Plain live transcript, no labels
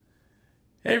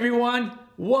Hey everyone,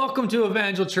 welcome to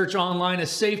Evangel Church Online, a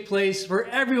safe place for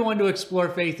everyone to explore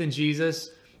faith in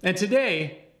Jesus. And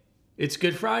today, it's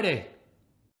Good Friday.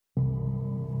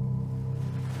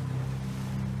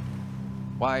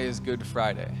 Why is Good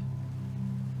Friday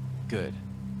good?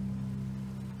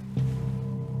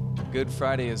 Good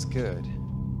Friday is good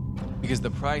because the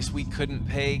price we couldn't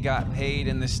pay got paid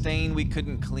and the stain we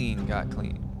couldn't clean got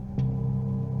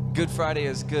clean. Good Friday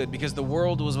is good because the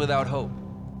world was without hope,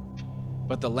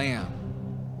 but the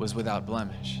Lamb was without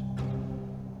blemish.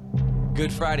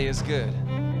 Good Friday is good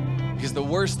because the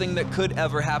worst thing that could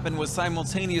ever happen was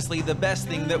simultaneously the best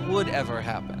thing that would ever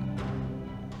happen.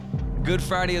 Good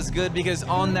Friday is good because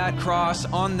on that cross,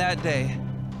 on that day,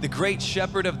 the great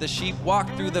shepherd of the sheep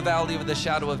walked through the valley of the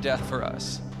shadow of death for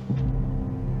us.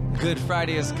 Good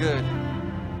Friday is good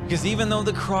because even though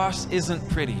the cross isn't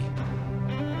pretty,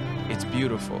 it's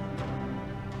beautiful.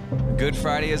 Good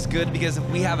Friday is good because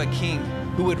we have a king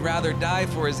who would rather die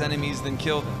for his enemies than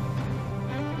kill them.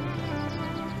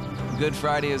 Good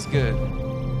Friday is good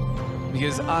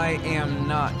because I am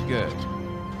not good,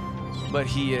 but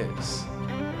he is.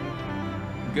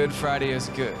 Good Friday is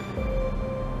good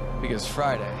because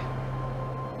Friday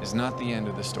is not the end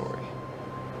of the story.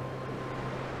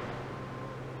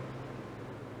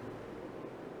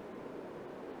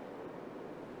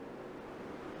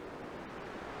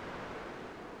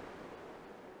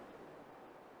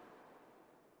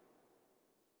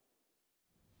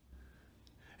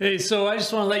 Hey, so I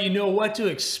just want to let you know what to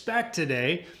expect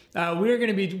today. We're going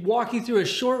to be walking through a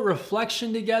short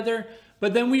reflection together,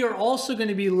 but then we are also going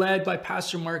to be led by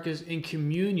Pastor Marcus in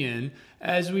communion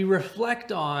as we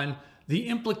reflect on the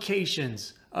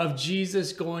implications of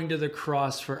Jesus going to the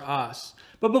cross for us.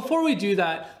 But before we do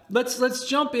that, let's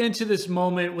jump into this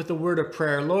moment with a word of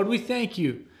prayer. Lord, we thank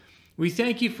you. We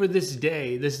thank you for this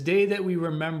day that we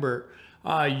remember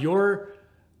your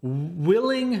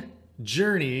willing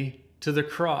journey to the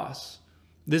cross,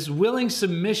 this willing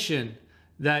submission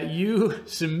that you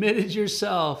submitted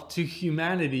yourself to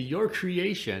humanity, your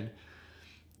creation,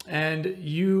 and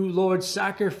you, Lord,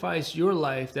 sacrificed your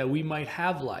life that we might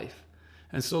have life.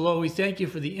 And so, Lord, we thank you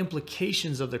for the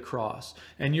implications of the cross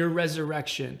and your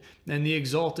resurrection and the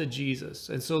exalted Jesus.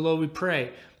 And so, Lord, we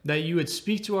pray that you would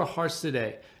speak to our hearts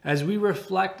today as we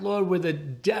reflect, Lord, with the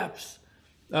depth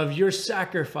of your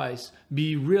sacrifice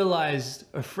be realized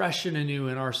afresh and anew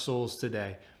in our souls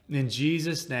today. In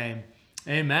Jesus' name,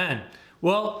 amen.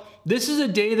 Well, this is a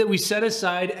day that we set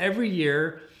aside every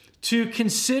year to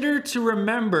consider, to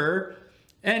remember,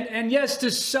 and yes,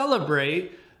 to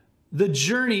celebrate the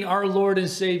journey our Lord and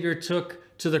Savior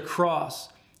took to the cross.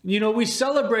 You know, we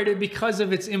celebrate it because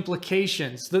of its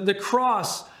implications. The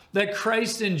cross that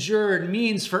Christ endured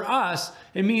means for us,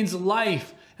 it means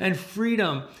life and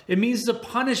freedom. It means the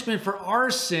punishment for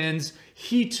our sins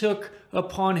he took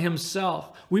upon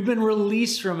himself. We've been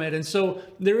released from it. And so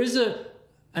there is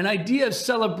an idea of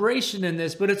celebration in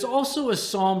this, but it's also a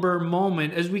somber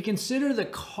moment as we consider the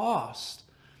cost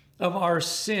of our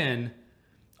sin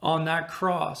on that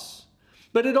cross.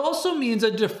 But it also means a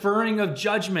deferring of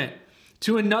judgment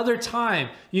to another time.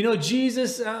 You know,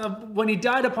 Jesus, when he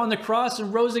died upon the cross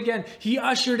and rose again, he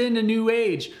ushered in a new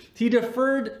age. He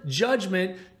deferred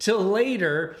judgment till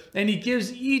later, and he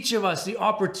gives each of us the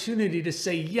opportunity to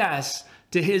say yes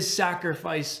to his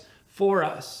sacrifice for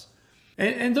us.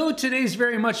 And though today's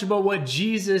very much about what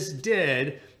Jesus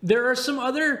did, there are some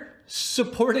other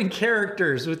supporting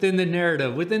characters within the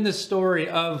narrative, within the story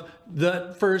of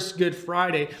the first Good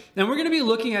Friday. And we're going to be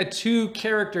looking at two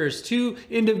characters, two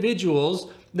individuals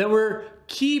that were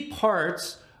key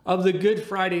parts of the Good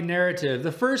Friday narrative.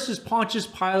 The first is Pontius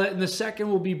Pilate, and the second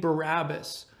will be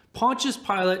Barabbas. Pontius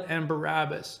Pilate and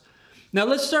Barabbas. Now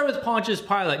let's start with Pontius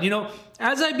Pilate. You know,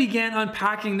 as I began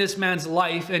unpacking this man's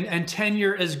life and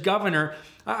tenure as governor,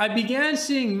 I began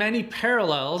seeing many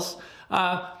parallels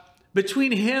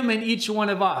between him and each one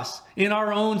of us in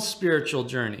our own spiritual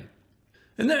journey.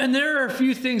 And there are a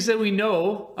few things that we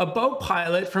know about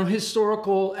Pilate from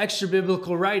historical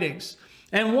extra-biblical writings.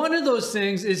 And one of those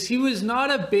things is he was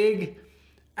not a big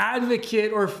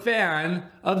advocate or fan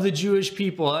of the Jewish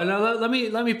people. And let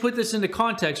me put this into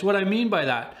context, what I mean by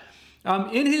that.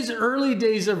 In his early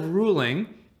days of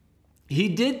ruling, he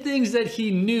did things that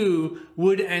he knew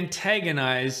would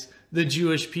antagonize the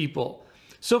Jewish people.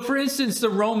 So for instance, the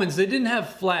Romans, they didn't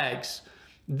have flags.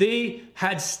 They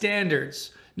had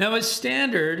standards. Now a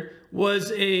standard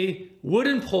was a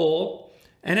wooden pole,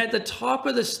 and at the top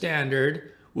of the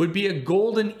standard would be a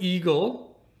golden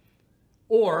eagle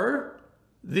or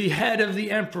the head of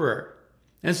the emperor.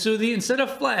 And so instead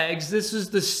of flags, this is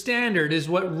the standard, is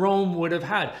what Rome would have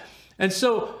had. And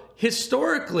so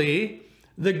historically,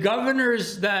 the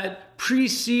governors that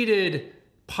preceded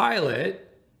Pilate,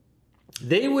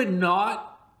 they would not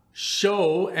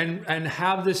show and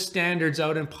have the standards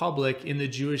out in public in the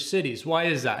Jewish cities. Why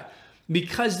is that?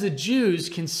 Because the Jews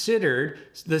considered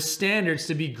the standards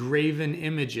to be graven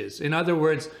images. In other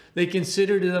words, they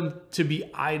considered them to be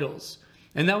idols.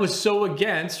 And that was so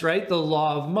against, right, the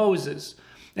law of Moses.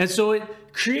 And so it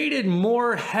created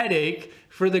more headache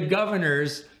for the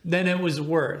governors than it was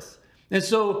worth. And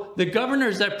so the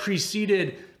governors that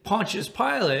preceded Pontius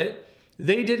Pilate,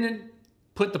 they didn't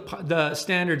put the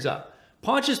standards up.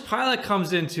 Pontius Pilate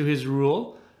comes into his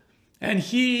rule, and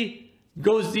he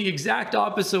goes the exact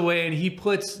opposite way, and he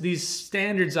puts these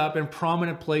standards up in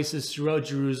prominent places throughout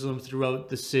Jerusalem, throughout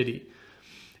the city.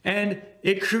 And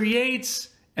it creates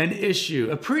an issue,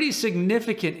 a pretty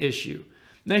significant issue.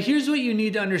 Now, here's what you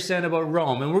need to understand about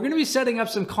Rome. And we're going to be setting up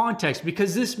some context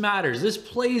because this matters. This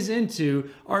plays into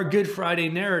our Good Friday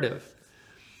narrative.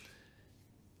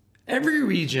 Every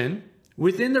region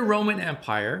within the Roman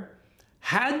Empire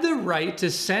had the right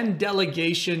to send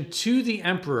delegation to the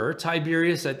emperor,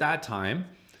 Tiberius at that time,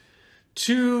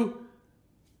 to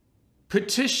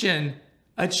petition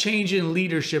a change in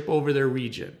leadership over their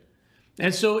region.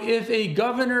 And so if a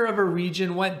governor of a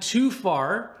region went too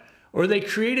far, or they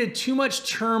created too much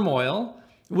turmoil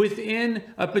within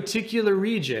a particular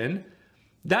region,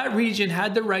 that region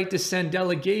had the right to send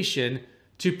delegation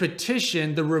to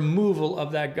petition the removal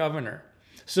of that governor.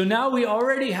 So now we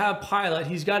already have Pilate.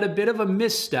 He's got a bit of a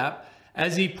misstep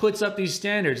as he puts up these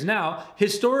standards. Now,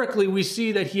 historically, we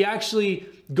see that he actually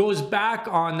goes back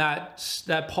on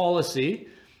that policy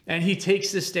and he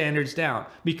takes the standards down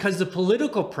because the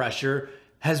political pressure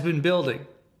has been building.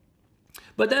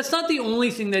 But that's not the only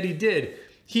thing that he did.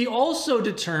 He also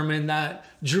determined that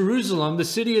Jerusalem, the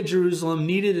city of Jerusalem,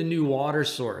 needed a new water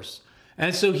source.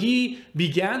 And so he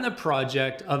began the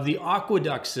project of the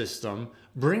aqueduct system,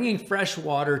 bringing fresh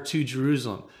water to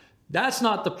Jerusalem. That's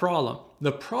not the problem.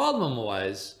 The problem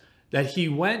was that he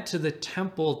went to the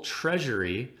temple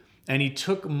treasury and he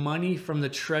took money from the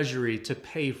treasury to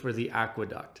pay for the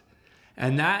aqueduct.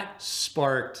 And that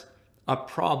sparked a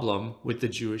problem with the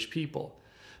Jewish people.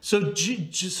 So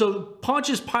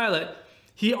Pontius Pilate,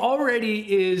 he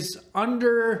already is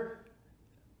under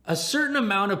a certain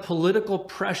amount of political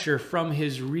pressure from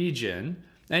his region,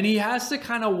 and he has to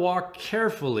kind of walk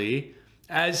carefully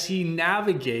as he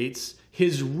navigates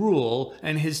his rule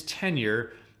and his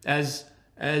tenure as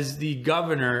the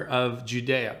governor of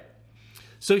Judea.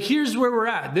 So here's where we're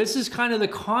at. This is kind of the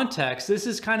context. This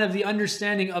is kind of the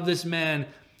understanding of this man,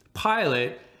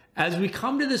 Pilate, as we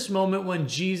come to this moment when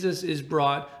Jesus is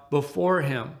brought before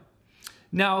him.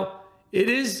 Now, it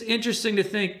is interesting to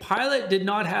think Pilate did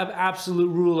not have absolute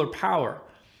rule or power.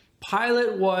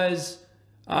 Pilate was,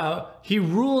 he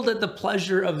ruled at the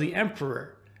pleasure of the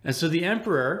emperor. And so the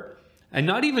emperor, and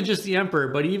not even just the emperor,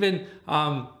 but even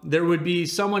there would be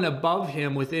someone above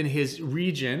him within his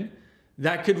region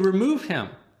that could remove him.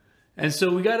 And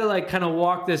so we got to kind of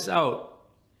walk this out.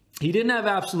 He didn't have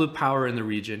absolute power in the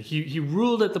region. He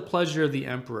ruled at the pleasure of the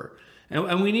emperor.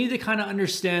 And we need to kind of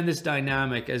understand this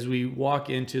dynamic as we walk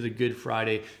into the Good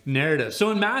Friday narrative.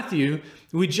 So in Matthew,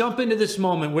 we jump into this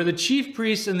moment where the chief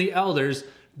priests and the elders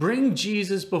bring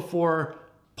Jesus before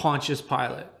Pontius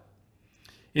Pilate.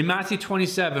 In Matthew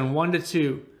 27,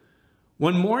 1-2,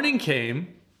 when morning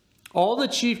came, all the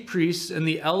chief priests and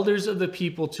the elders of the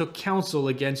people took counsel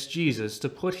against Jesus to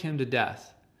put him to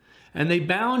death. And they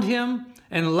bound him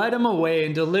and led him away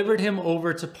and delivered him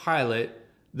over to Pilate,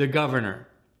 the governor.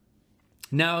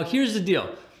 Now, here's the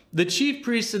deal. The chief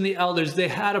priests and the elders, they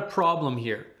had a problem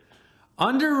here.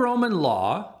 Under Roman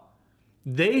law,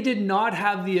 they did not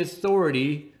have the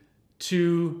authority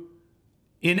to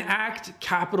enact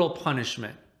capital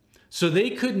punishment. So they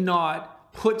could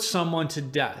not put someone to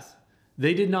death.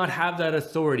 They did not have that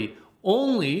authority.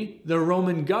 Only the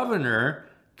Roman governor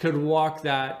could walk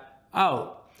that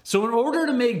out. So in order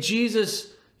to make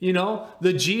Jesus,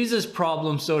 the Jesus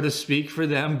problem, so to speak, for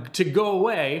them to go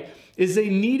away, is they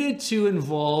needed to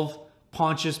involve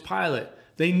Pontius Pilate.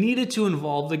 They needed to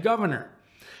involve the governor.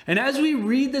 And as we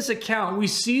read this account, we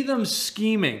see them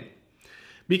scheming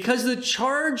because the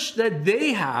charge that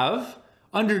they have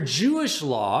under Jewish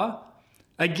law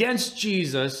against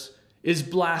Jesus is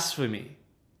blasphemy.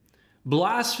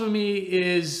 Blasphemy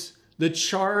is the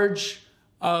charge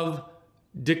of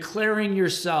declaring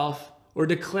yourself or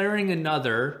declaring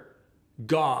another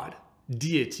God,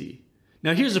 deity.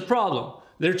 Now here's the problem.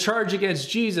 Their charge against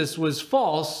Jesus was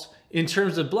false in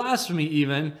terms of blasphemy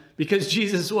even because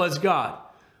Jesus was God.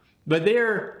 But they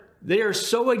are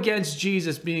so against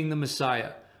Jesus being the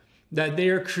Messiah that they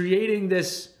are creating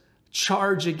this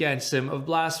charge against him of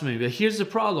blasphemy. But here's the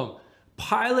problem.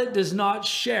 Pilate does not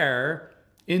share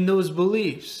in those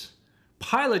beliefs.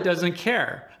 Pilate doesn't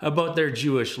care about their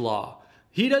Jewish law.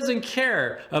 He doesn't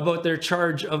care about their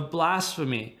charge of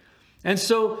blasphemy. And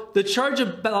so the charge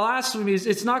of blasphemy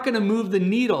it's not going to move the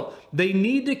needle. They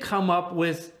need to come up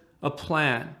with a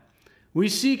plan. We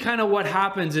see kind of what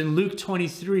happens in Luke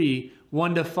 23,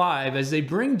 1-5, as they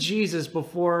bring Jesus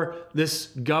before this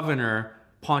governor,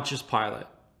 Pontius Pilate.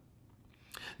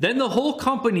 Then the whole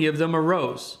company of them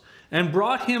arose and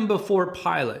brought him before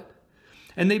Pilate.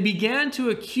 And they began to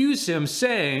accuse him,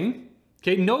 saying,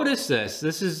 okay, notice this.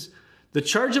 This is the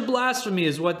charge of blasphemy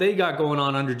is what they got going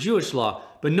on under Jewish law.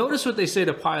 But notice what they say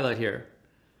to Pilate here.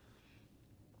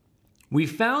 We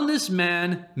found this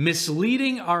man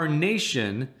misleading our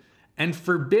nation and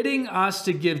forbidding us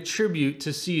to give tribute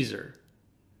to Caesar,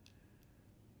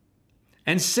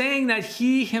 and saying that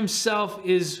he himself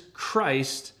is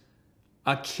Christ,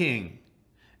 a king.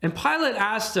 And Pilate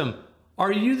asked him,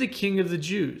 are you the king of the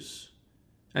Jews?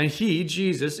 And he,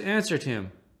 Jesus, answered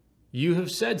him, you have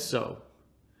said so.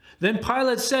 Then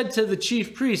Pilate said to the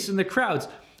chief priests and the crowds,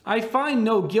 I find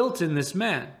no guilt in this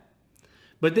man.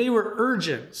 But they were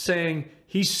urgent, saying,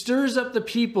 he stirs up the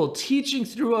people, teaching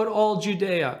throughout all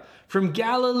Judea, from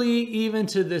Galilee even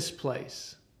to this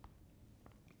place.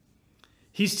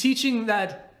 He's teaching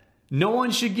that no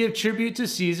one should give tribute to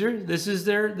Caesar. This is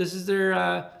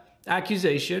their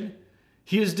accusation.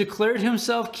 He has declared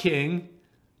himself king,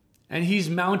 and he's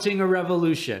mounting a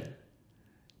revolution.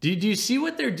 Do you see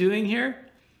what they're doing here?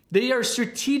 They are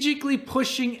strategically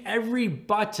pushing every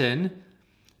button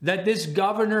that this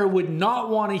governor would not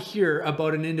want to hear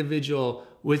about an individual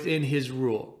within his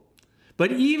rule.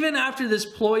 But even after this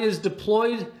ploy is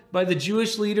deployed by the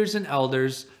Jewish leaders and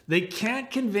elders, they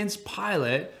can't convince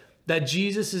Pilate that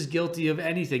Jesus is guilty of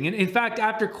anything. And in fact,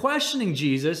 after questioning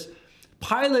Jesus,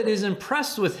 Pilate is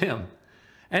impressed with him.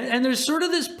 And there's sort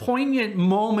of this poignant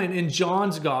moment in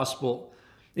John's gospel.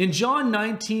 In John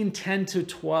 19,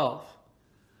 10-12.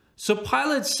 So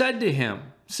Pilate said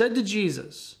to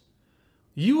Jesus,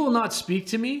 you will not speak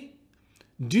to me?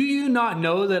 Do you not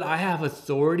know that I have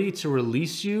authority to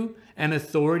release you and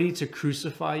authority to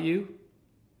crucify you?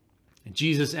 And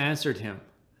Jesus answered him,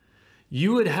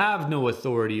 you would have no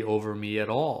authority over me at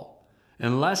all,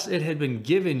 unless it had been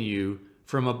given you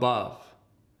from above.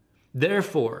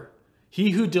 Therefore,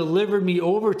 he who delivered me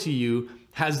over to you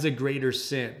has the greater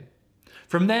sin.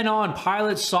 From then on,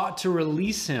 Pilate sought to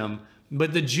release him,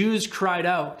 but the Jews cried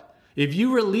out, if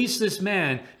you release this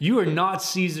man, you are not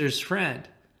Caesar's friend.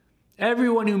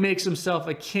 Everyone who makes himself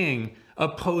a king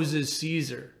opposes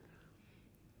Caesar.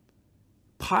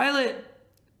 Pilate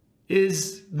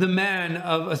is the man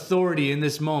of authority in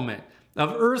this moment,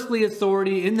 of earthly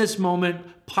authority in this moment.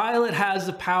 Pilate has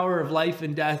the power of life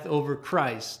and death over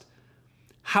Christ.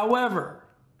 However,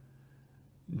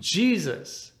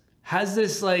 Jesus has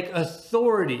this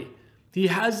authority. He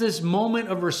has this moment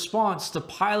of response to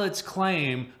Pilate's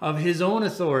claim of his own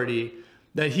authority,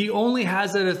 that he only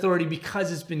has that authority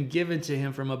because it's been given to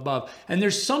him from above. And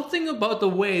there's something about the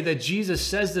way that Jesus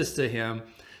says this to him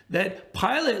that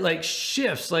Pilate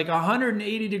shifts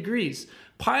 180 degrees.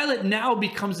 Pilate now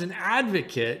becomes an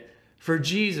advocate for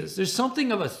Jesus. There's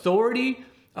something of authority,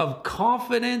 of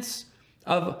confidence,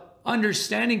 of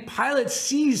understanding. Pilate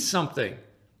sees something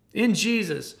in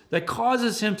Jesus that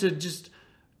causes him to just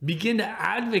begin to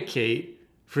advocate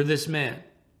for this man.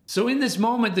 So in this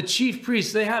moment, the chief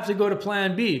priests, they have to go to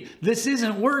plan B. This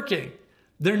isn't working.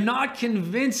 They're not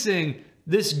convincing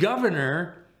this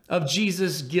governor of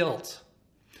Jesus' guilt.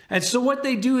 And so what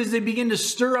they do is they begin to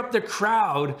stir up the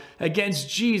crowd against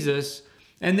Jesus,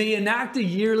 and they enact a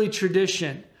yearly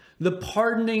tradition, the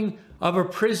pardoning of a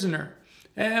prisoner.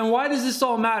 And why does this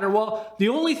all matter? Well, the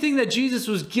only thing that Jesus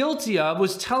was guilty of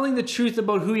was telling the truth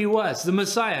about who he was, the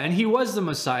Messiah, and he was the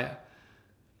Messiah.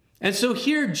 And so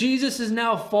here, Jesus is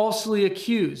now falsely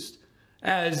accused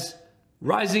as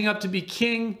rising up to be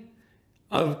king,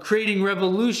 of creating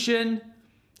revolution,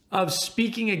 of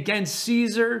speaking against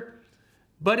Caesar.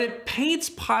 But it paints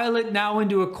Pilate now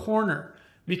into a corner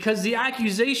because the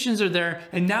accusations are there,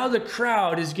 and now the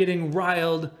crowd is getting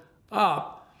riled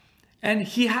up. And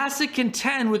he has to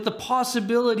contend with the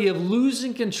possibility of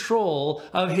losing control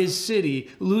of his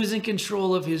city, losing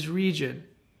control of his region.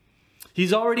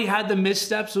 He's already had the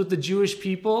missteps with the Jewish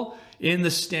people in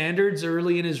the standards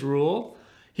early in his rule.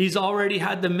 He's already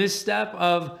had the misstep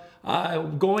of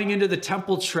going into the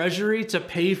temple treasury to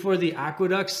pay for the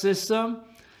aqueduct system.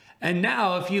 And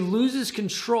now if he loses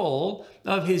control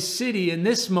of his city in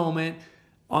this moment,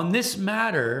 on this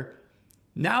matter,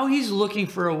 now he's looking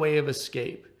for a way of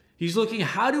escape. He's looking,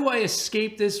 how do I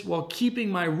escape this while keeping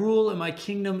my rule and my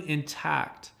kingdom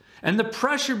intact? And the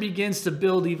pressure begins to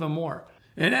build even more.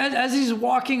 And as he's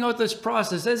walking out this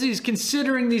process, as he's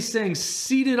considering these things,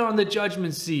 seated on the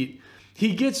judgment seat,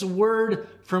 he gets word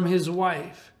from his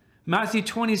wife. Matthew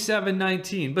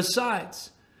 27:19. Besides,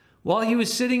 while he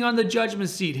was sitting on the judgment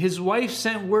seat, his wife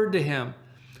sent word to him,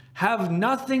 have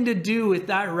nothing to do with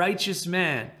that righteous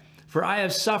man, for I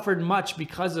have suffered much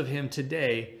because of him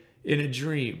today in a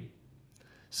dream.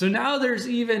 So now there's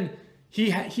even, he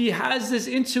has this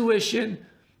intuition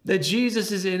that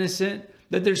Jesus is innocent,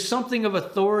 that there's something of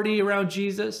authority around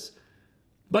Jesus.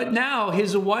 But now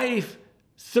his wife,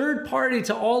 third party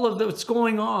to all of what's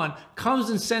going on, comes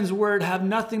and sends word, have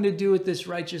nothing to do with this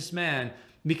righteous man,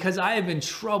 because I have been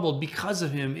troubled because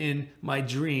of him in my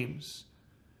dreams.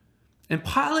 And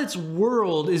Pilate's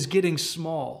world is getting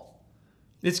small.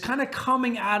 It's kind of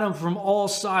coming at him from all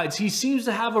sides. He seems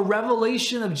to have a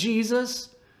revelation of Jesus,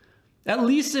 at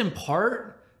least in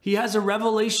part. He has a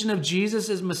revelation of Jesus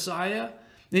as Messiah,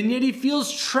 and yet he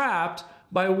feels trapped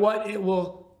by what it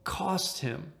will cost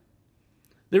him.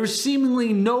 There is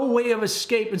seemingly no way of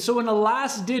escape. And so in a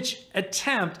last-ditch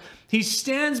attempt, he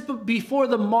stands before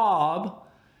the mob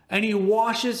and he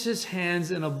washes his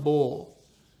hands in a bowl.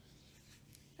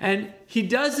 And he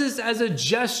does this as a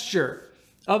gesture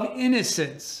of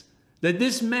innocence, that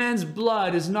this man's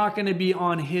blood is not going to be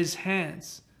on his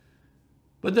hands.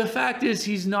 But the fact is,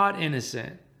 he's not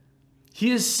innocent. He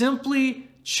has simply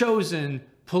chosen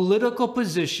political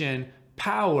position,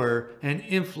 power, and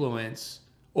influence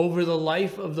over the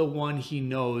life of the one he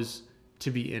knows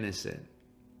to be innocent.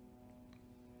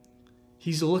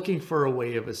 He's looking for a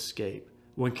way of escape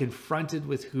when confronted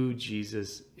with who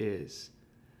Jesus is.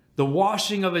 The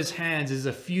washing of his hands is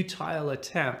a futile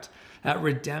attempt at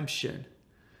redemption.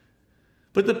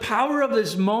 But the power of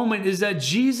this moment is that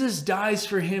Jesus dies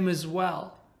for him as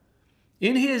well.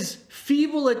 In his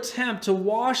feeble attempt to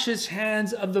wash his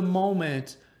hands of the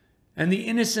moment and the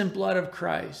innocent blood of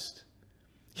Christ,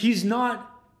 he's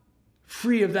not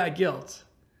free of that guilt.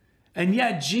 And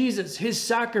yet Jesus, his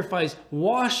sacrifice,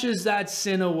 washes that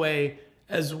sin away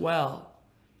as well.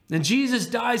 And Jesus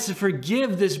dies to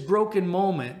forgive this broken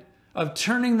moment of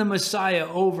turning the Messiah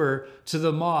over to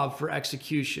the mob for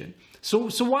execution. So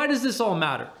why does this all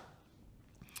matter?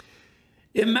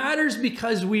 It matters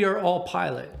because we are all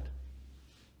Pilate.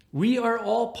 We are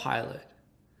all Pilate.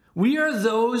 We are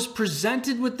those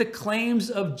presented with the claims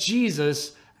of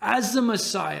Jesus as the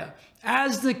Messiah,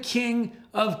 as the King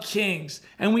of Kings.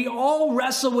 And we all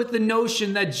wrestle with the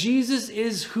notion that Jesus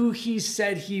is who he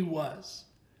said he was.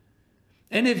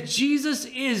 And if Jesus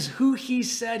is who he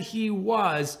said he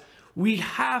was, we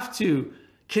have to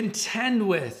contend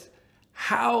with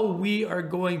how we are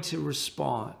going to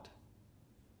respond.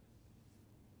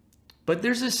 But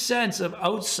there's a sense of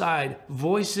outside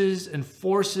voices and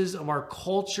forces of our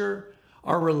culture,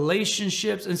 our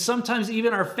relationships, and sometimes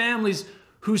even our families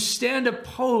who stand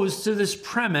opposed to this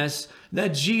premise that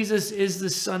Jesus is the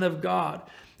Son of God.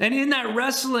 And in that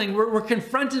wrestling, we're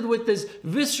confronted with this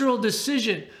visceral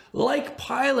decision, like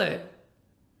Pilate.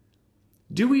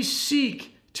 Do we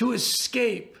seek to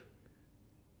escape?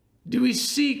 Do we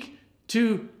seek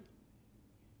to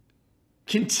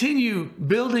continue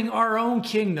building our own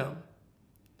kingdom?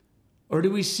 Or do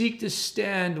we seek to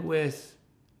stand with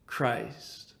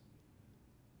Christ?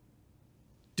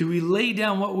 Do we lay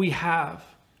down what we have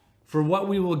for what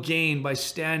we will gain by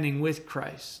standing with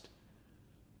Christ?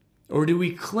 Or do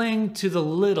we cling to the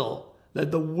little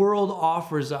that the world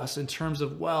offers us in terms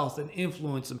of wealth and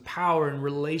influence and power and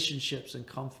relationships and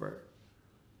comfort?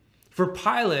 For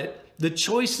Pilate, the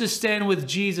choice to stand with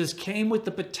Jesus came with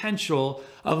the potential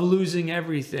of losing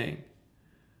everything.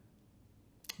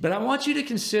 But I want you to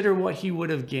consider what he would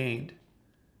have gained.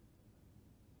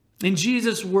 In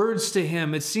Jesus' words to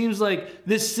him, it seems like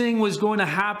this thing was going to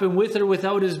happen with or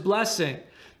without his blessing.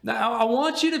 Now, I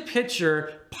want you to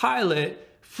picture Pilate,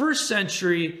 first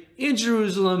century, in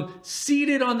Jerusalem,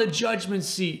 seated on the judgment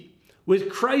seat, with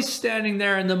Christ standing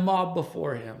there and the mob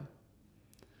before him.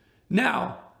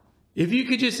 Now, if you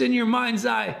could just, in your mind's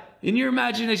eye, in your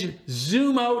imagination,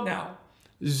 zoom out now.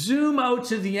 Zoom out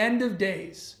to the end of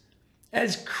days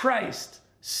as Christ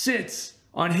sits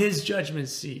on his judgment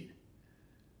seat.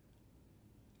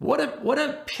 What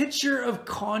a picture of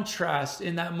contrast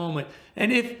in that moment.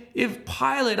 And if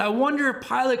Pilate, I wonder if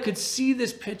Pilate could see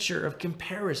this picture of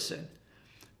comparison.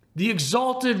 The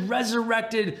exalted,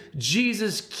 resurrected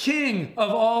Jesus, King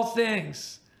of all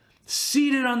things,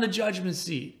 seated on the judgment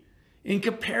seat, in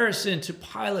comparison to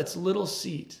Pilate's little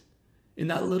seat in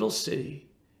that little city,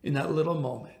 in that little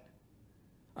moment.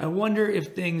 I wonder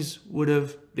if things would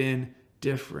have been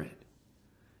different.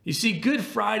 You see, Good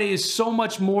Friday is so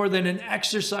much more than an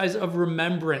exercise of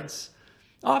remembrance.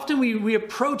 Often we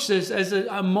approach this as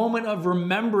a moment of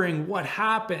remembering what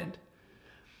happened.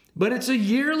 But it's a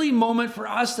yearly moment for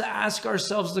us to ask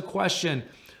ourselves the question,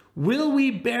 will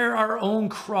we bear our own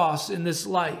cross in this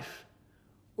life?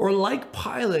 Or like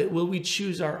Pilate, will we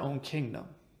choose our own kingdom?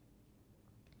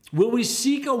 Will we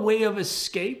seek a way of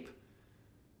escape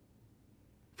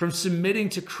from submitting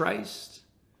to Christ?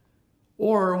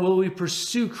 Or will we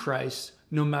pursue Christ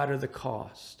no matter the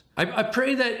cost? I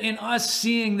pray that in us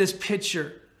seeing this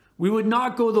picture, we would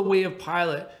not go the way of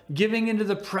Pilate, giving into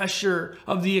the pressure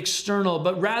of the external,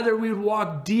 but rather we would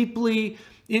walk deeply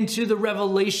into the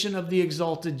revelation of the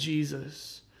exalted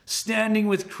Jesus, standing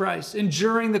with Christ,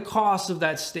 enduring the cost of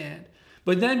that stand,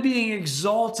 but then being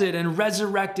exalted and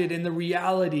resurrected in the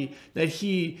reality that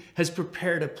he has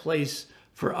prepared a place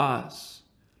for us.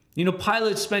 You know,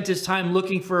 Pilate spent his time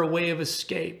looking for a way of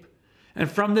escape.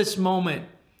 And from this moment,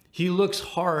 he looks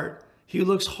hard. He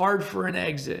looks hard for an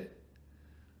exit.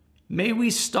 May we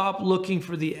stop looking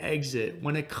for the exit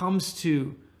when it comes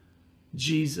to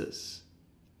Jesus.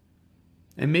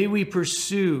 And may we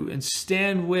pursue and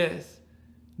stand with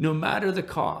no matter the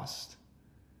cost.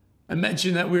 I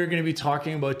mentioned that we were going to be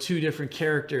talking about two different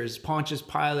characters, Pontius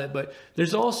Pilate, but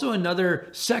there's also another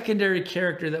secondary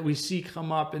character that we see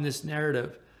come up in this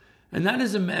narrative. And that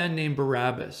is a man named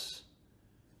Barabbas.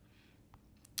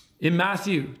 In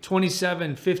Matthew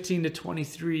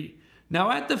 27:15-23, now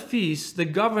at the feast, the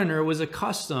governor was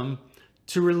accustomed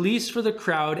to release for the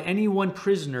crowd any one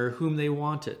prisoner whom they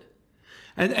wanted.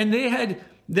 And they had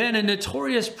then a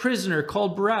notorious prisoner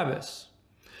called Barabbas.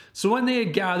 So when they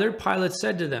had gathered, Pilate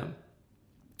said to them,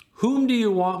 whom do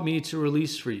you want me to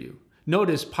release for you?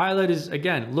 Notice Pilate is,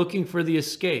 again, looking for the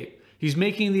escape. He's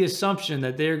making the assumption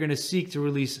that they are going to seek to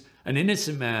release an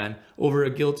innocent man over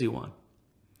a guilty one.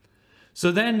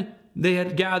 So then they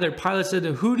had gathered. Pilate said to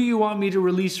them, who do you want me to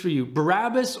release for you,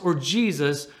 Barabbas or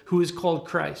Jesus, who is called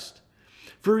Christ?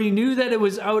 For he knew that it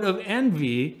was out of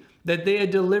envy that they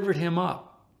had delivered him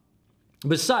up.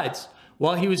 Besides,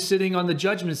 while he was sitting on the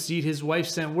judgment seat, his wife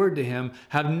sent word to him,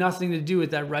 have nothing to do with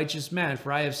that righteous man,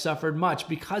 for I have suffered much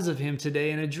because of him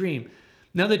today in a dream.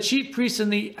 Now the chief priests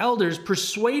and the elders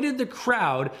persuaded the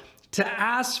crowd to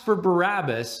ask for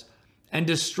Barabbas and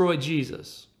destroy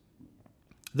Jesus.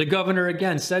 The governor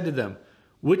again said to them,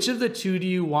 which of the two do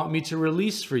you want me to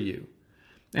release for you?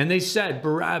 And they said,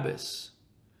 Barabbas.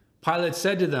 Pilate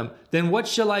said to them, then what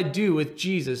shall I do with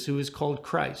Jesus who is called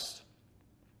Christ?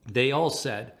 They all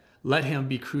said, let him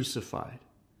be crucified.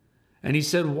 And he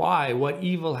said, why? What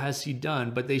evil has he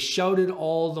done? But they shouted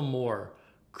all the more,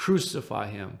 crucify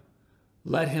him.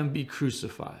 Let him be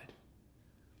crucified.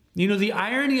 You know, the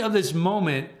irony of this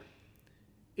moment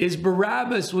is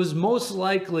Barabbas was most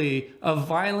likely a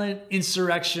violent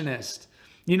insurrectionist.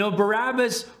 You know,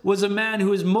 Barabbas was a man who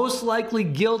was most likely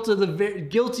guilty of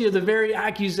the very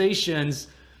accusations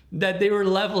that they were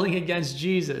leveling against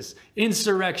Jesus.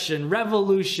 Insurrection,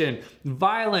 revolution,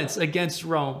 violence against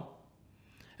Rome.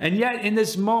 And yet in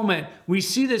this moment, we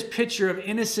see this picture of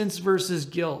innocence versus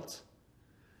guilt.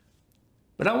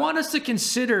 But I want us to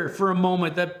consider for a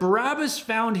moment that Barabbas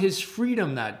found his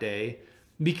freedom that day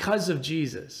because of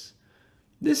Jesus.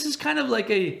 This is kind of like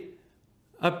a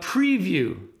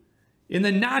preview in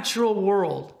the natural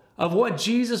world of what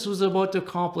Jesus was about to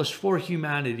accomplish for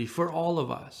humanity, for all of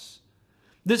us.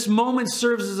 This moment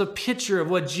serves as a picture of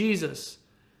what Jesus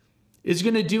is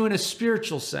going to do in a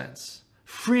spiritual sense,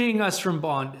 freeing us from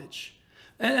bondage.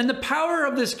 And the power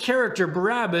of this character,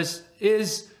 Barabbas,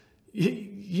 is,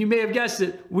 you may have guessed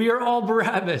it, we are all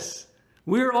Barabbas.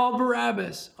 We are all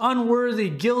Barabbas, unworthy,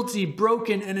 guilty,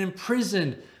 broken, and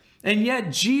imprisoned. And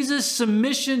yet Jesus'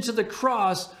 submission to the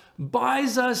cross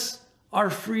buys us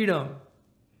our freedom.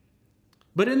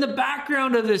 But in the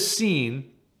background of this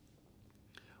scene,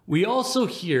 we also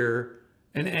hear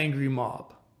an angry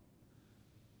mob.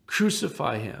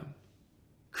 Crucify him.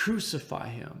 Crucify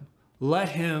him. Let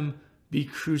him be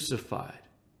crucified.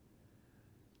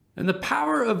 And the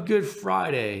power of Good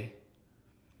Friday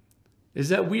is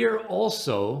that we are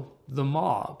also the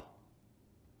mob.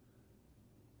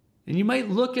 And you might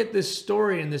look at this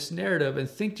story and this narrative and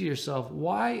think to yourself,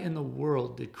 why in the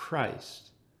world did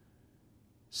Christ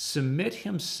submit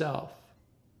himself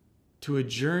to a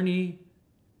journey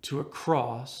to a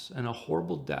cross and a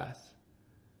horrible death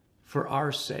for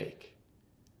our sake?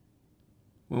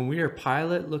 When we are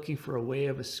Pilate looking for a way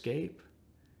of escape,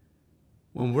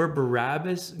 when we're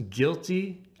Barabbas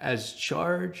guilty as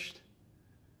charged,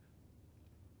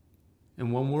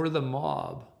 and when we're the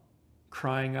mob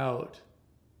crying out,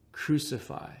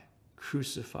 crucify,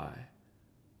 crucify,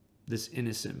 this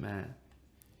innocent man.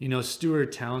 You know,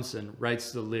 Stuart Townsend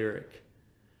writes the lyric,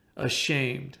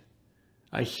 "Ashamed,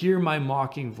 I hear my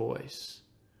mocking voice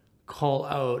call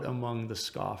out among the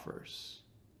scoffers."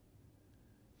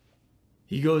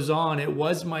 He goes on, "It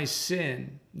was my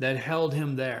sin that held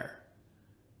him there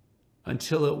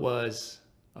until it was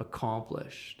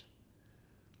accomplished."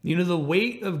 You know, the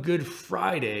weight of Good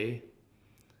Friday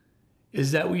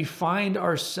is that we find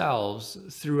ourselves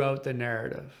throughout the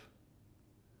narrative.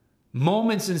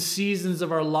 Moments and seasons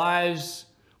of our lives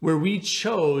where we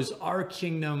chose our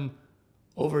kingdom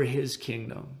over his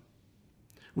kingdom,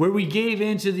 where we gave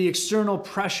in to the external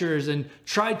pressures and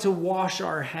tried to wash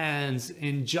our hands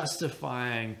in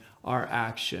justifying our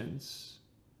actions,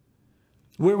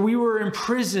 where we were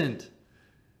imprisoned.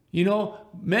 You know,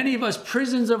 many of us,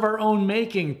 prisons of our own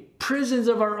making, prisons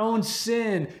of our own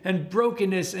sin and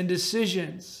brokenness and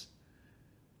decisions.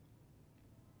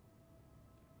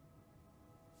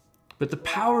 But the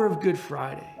power of Good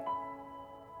Friday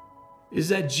is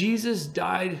that Jesus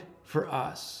died for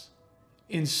us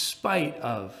in spite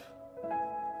of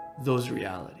those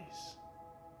realities.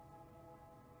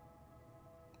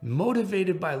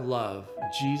 Motivated by love,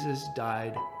 Jesus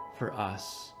died for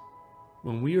us.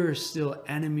 When we were still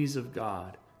enemies of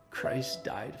God, Christ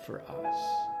died for us.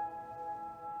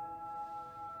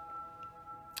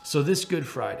 So this Good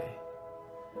Friday,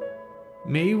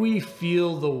 may we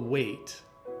feel the weight.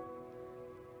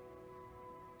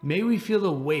 May we feel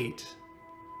the weight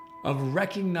of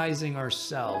recognizing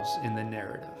ourselves in the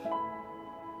narrative.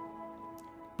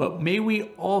 But may we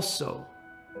also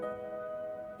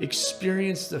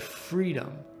experience the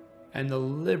freedom and the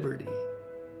liberty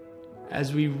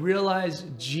as we realize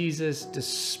Jesus,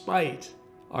 despite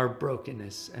our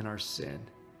brokenness and our sin,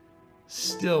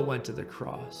 still went to the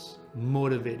cross,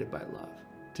 motivated by love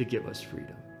to give us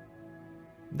freedom.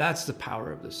 That's the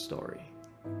power of this story.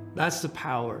 That's the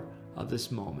power of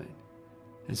this moment.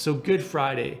 And so Good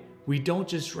Friday, we don't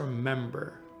just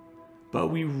remember, but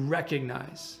we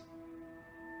recognize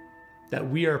that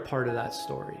we are part of that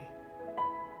story.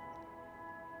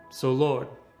 So Lord,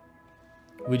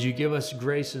 would you give us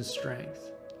grace and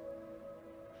strength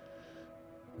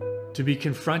to be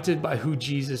confronted by who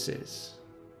Jesus is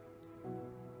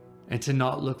and to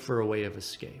not look for a way of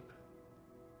escape,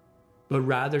 but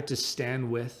rather to stand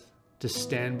with, to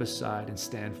stand beside, and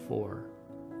stand for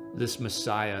this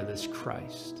Messiah, this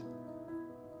Christ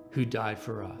who died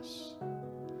for us.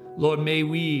 Lord, may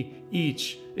we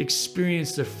each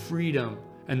experience the freedom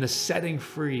and the setting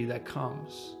free that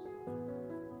comes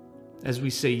as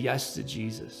we say yes to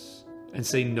Jesus and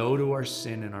say no to our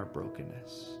sin and our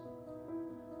brokenness.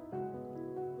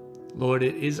 Lord,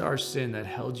 it is our sin that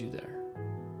held you there.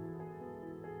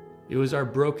 It was our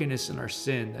brokenness and our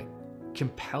sin that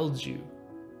compelled you,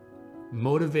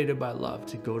 motivated by love,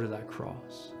 to go to that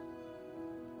cross.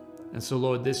 And so,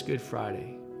 Lord, this Good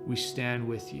Friday, we stand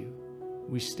with you.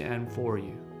 We stand for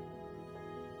you.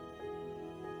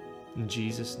 In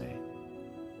Jesus' name,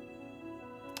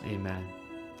 amen.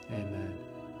 Amen.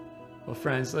 Well,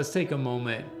 friends, let's take a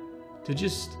moment to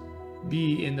just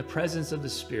be in the presence of the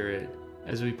Spirit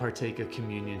as we partake of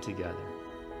communion together.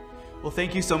 Well,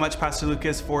 thank you so much, Pastor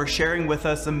Lucas, for sharing with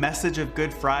us the message of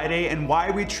Good Friday and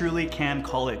why we truly can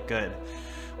call it good.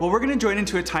 Well, we're going to join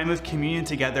into a time of communion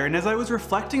together, and as I was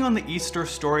reflecting on the Easter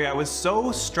story, I was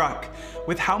so struck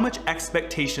with how much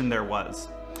expectation there was.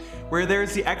 Where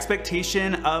there's the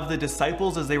expectation of the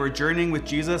disciples as they were journeying with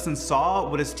Jesus and saw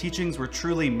what his teachings were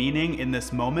truly meaning in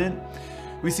this moment.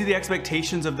 We see the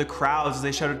expectations of the crowds as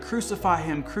they shouted, "Crucify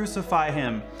him, crucify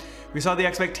him." We saw the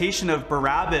expectation of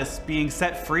Barabbas being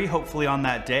set free, hopefully on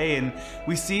that day, and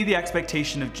we see the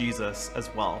expectation of Jesus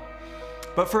as well.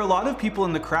 But for a lot of people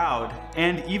in the crowd,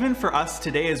 and even for us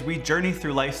today as we journey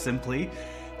through life simply,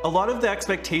 a lot of the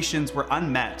expectations were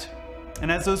unmet.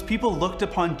 And as those people looked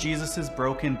upon Jesus'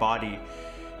 broken body,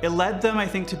 it led them, I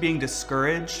think, to being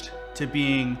discouraged, to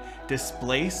being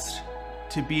displaced,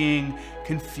 to being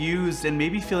confused, and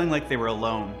maybe feeling like they were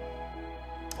alone.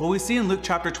 Well, we see in Luke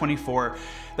chapter 24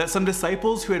 that some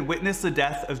disciples who had witnessed the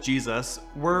death of Jesus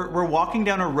were walking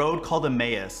down a road called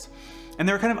Emmaus. And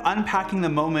they were kind of unpacking the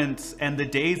moments and the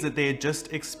days that they had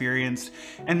just experienced,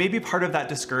 and maybe part of that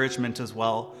discouragement as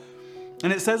well.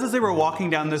 And it says as they were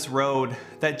walking down this road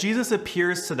that Jesus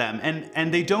appears to them,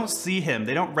 and they don't see him.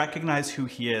 They don't recognize who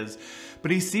he is.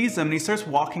 But he sees them and he starts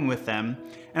walking with them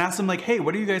and asks them, like, "Hey,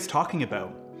 what are you guys talking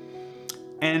about?"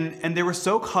 And they were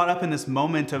so caught up in this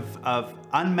moment of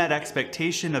unmet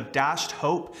expectation, of dashed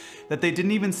hope, that they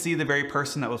didn't even see the very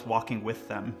person that was walking with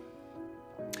them.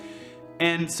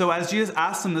 And so as Jesus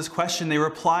asked them this question, they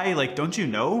reply, like, "Don't you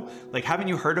know? Like, haven't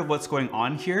you heard of what's going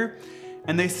on here?"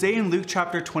 And they say in Luke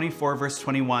chapter 24, verse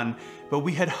 21, but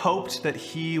we had hoped that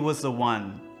he was the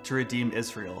one to redeem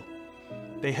Israel.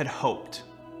 They had hoped.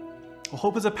 Well,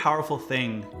 hope is a powerful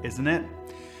thing, isn't it?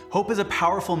 Hope is a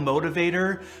powerful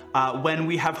motivator when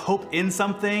we have hope in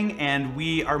something and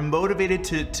we are motivated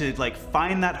to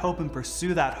find that hope and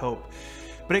pursue that hope.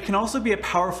 But it can also be a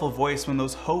powerful voice when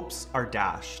those hopes are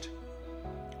dashed,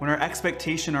 when our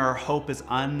expectation or our hope is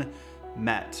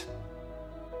unmet.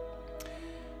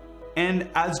 And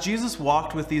as Jesus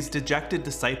walked with these dejected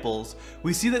disciples,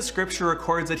 we see that scripture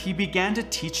records that he began to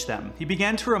teach them. He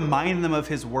began to remind them of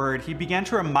his word. He began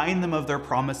to remind them of their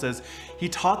promises. He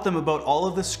taught them about all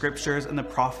of the scriptures and the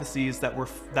prophecies that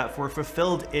were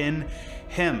fulfilled in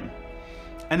him.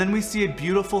 And then we see a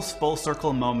beautiful full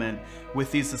circle moment with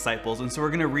these disciples. And so we're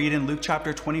going to read in Luke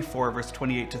chapter 24, verse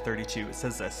 28 to 32. It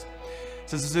says this. It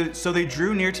says, so they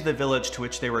drew near to the village to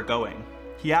which they were going.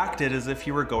 He acted as if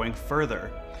he were going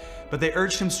further. But they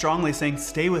urged him strongly, saying,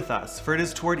 stay with us, for it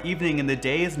is toward evening and the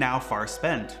day is now far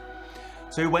spent.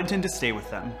 So he went in to stay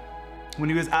with them. When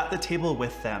he was at the table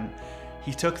with them,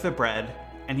 he took the bread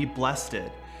and he blessed it,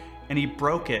 and he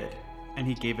broke it and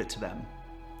he gave it to them.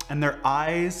 And their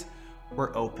eyes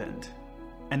were opened,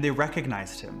 and they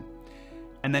recognized him.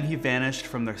 And then he vanished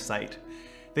from their sight.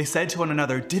 They said to one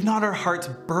another, did not our hearts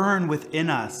burn within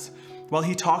us while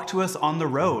he talked to us on the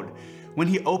road, when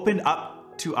he opened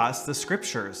up to us the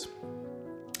scriptures?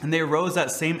 And they arose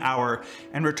that same hour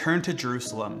and returned to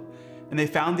Jerusalem. And they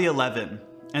found the 11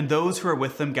 and those who were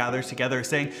with them gathered together,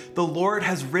 saying, the Lord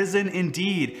has risen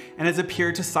indeed and has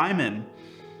appeared to Simon.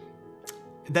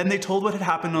 Then they told what had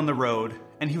happened on the road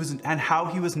and how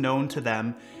he was known to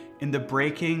them in the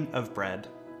breaking of bread.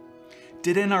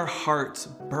 Didn't our hearts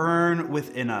burn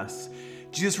within us?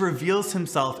 Jesus reveals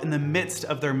himself in the midst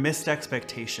of their missed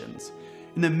expectations,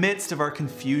 in the midst of our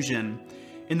confusion,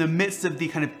 in the midst of the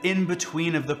kind of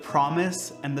in-between of the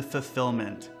promise and the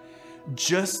fulfillment,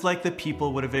 just like the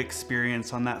people would have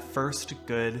experienced on that first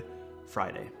Good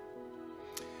Friday.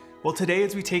 Well, today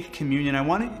as we take communion, I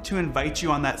wanted to invite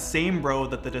you on that same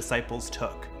road that the disciples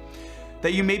took.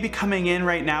 That you may be coming in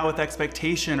right now with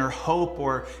expectation or hope,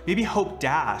 or maybe hope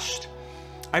dashed.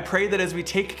 I pray that as we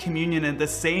take communion and the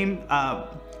same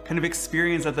kind of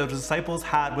experience that the disciples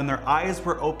had when their eyes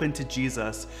were open to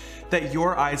Jesus, that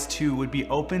your eyes too would be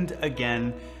opened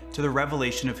again to the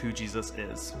revelation of who Jesus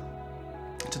is,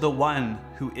 to the one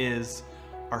who is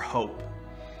our hope,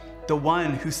 the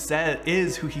one who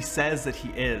is who he says that he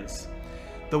is,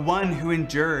 the one who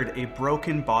endured a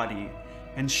broken body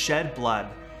and shed blood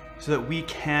so that we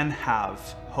can have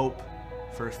hope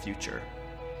for a future,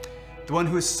 the one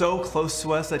who is so close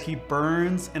to us that he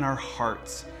burns in our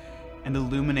hearts and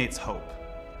illuminates hope.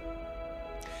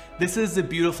 This is the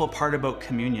beautiful part about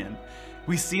communion.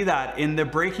 We see that in the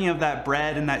breaking of that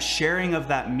bread and that sharing of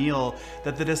that meal,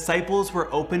 that the disciples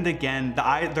were opened again,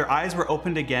 their eyes were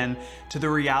opened again to the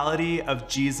reality of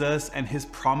Jesus and his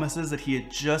promises that he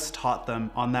had just taught them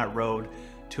on that road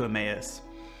to Emmaus.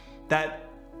 That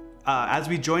as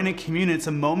we join in communion, it's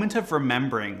a moment of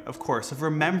remembering, of course, of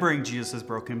remembering Jesus'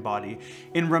 broken body,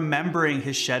 in remembering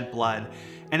his shed blood.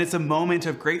 And it's a moment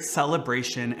of great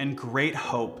celebration and great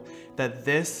hope that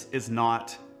this is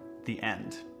not the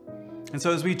end. And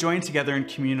so as we join together in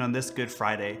communion on this Good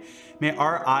Friday, may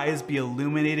our eyes be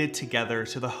illuminated together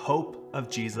to the hope of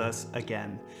Jesus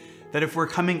again. That if we're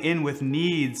coming in with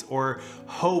needs or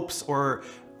hopes or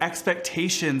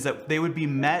expectations, that they would be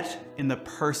met in the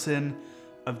person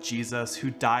of Jesus, who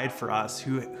died for us,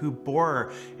 who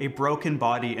bore a broken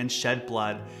body and shed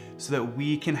blood so that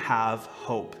we can have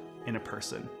hope in a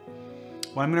person.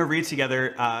 Well, I'm going to read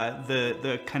together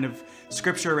the kind of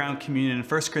scripture around communion in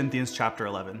 1 Corinthians chapter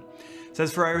 11. It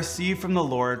says, for I received from the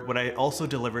Lord what I also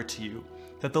delivered to you,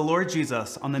 that the Lord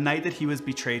Jesus, on the night that he was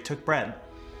betrayed, took bread.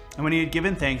 And when he had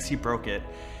given thanks, he broke it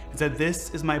and said,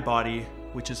 this is my body,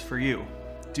 which is for you.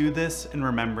 Do this in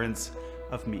remembrance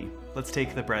of me. Let's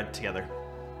take the bread together.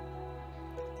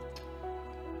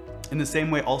 In the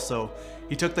same way also,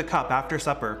 he took the cup after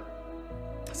supper,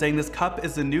 saying, this cup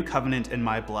is the new covenant in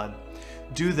my blood.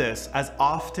 Do this as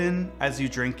often as you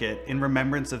drink it in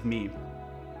remembrance of me.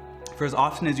 For as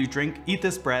often as you eat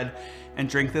this bread and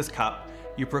drink this cup,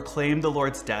 you proclaim the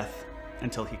Lord's death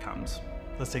until he comes.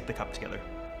 Let's take the cup together.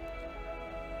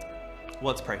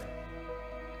 Let's pray.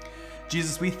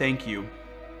 Jesus, we thank you.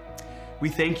 We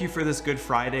thank you for this Good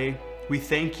Friday. We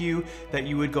thank you that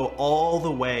you would go all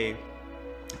the way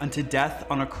unto death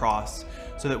on a cross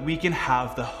so that we can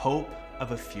have the hope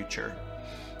of a future.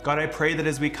 God, I pray that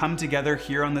as we come together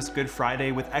here on this Good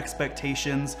Friday with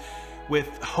expectations, with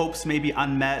hopes maybe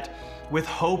unmet, with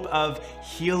hope of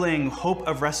healing, hope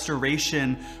of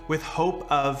restoration, with hope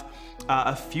of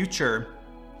a future.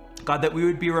 God, that we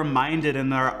would be reminded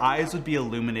and our eyes would be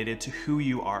illuminated to who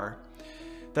you are,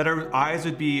 that our eyes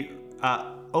would be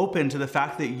open to the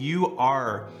fact that you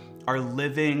are our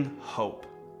living hope.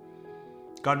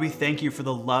 God, we thank you for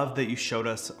the love that you showed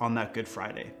us on that Good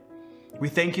Friday. We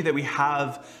thank you that we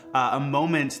have a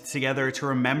moment together to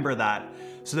remember that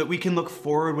so that we can look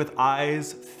forward with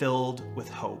eyes filled with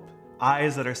hope,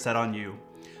 eyes that are set on you,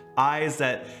 eyes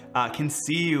that can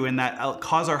see you and that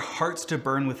cause our hearts to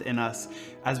burn within us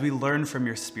as we learn from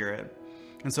your Spirit.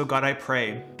 And so, God, I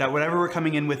pray that whatever we're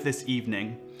coming in with this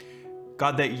evening,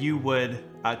 God, that you would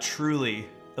truly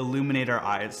illuminate our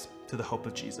eyes to the hope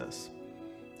of Jesus.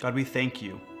 God, we thank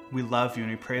you, we love you,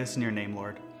 and we pray this in your name,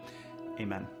 Lord.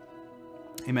 Amen.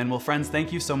 Amen. Well, friends,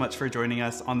 thank you so much for joining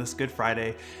us on this Good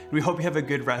Friday. And we hope you have a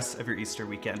good rest of your Easter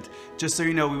weekend. Just so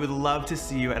you know, we would love to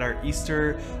see you at our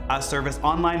Easter service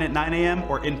online at 9 a.m.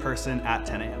 or in person at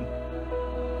 10 a.m.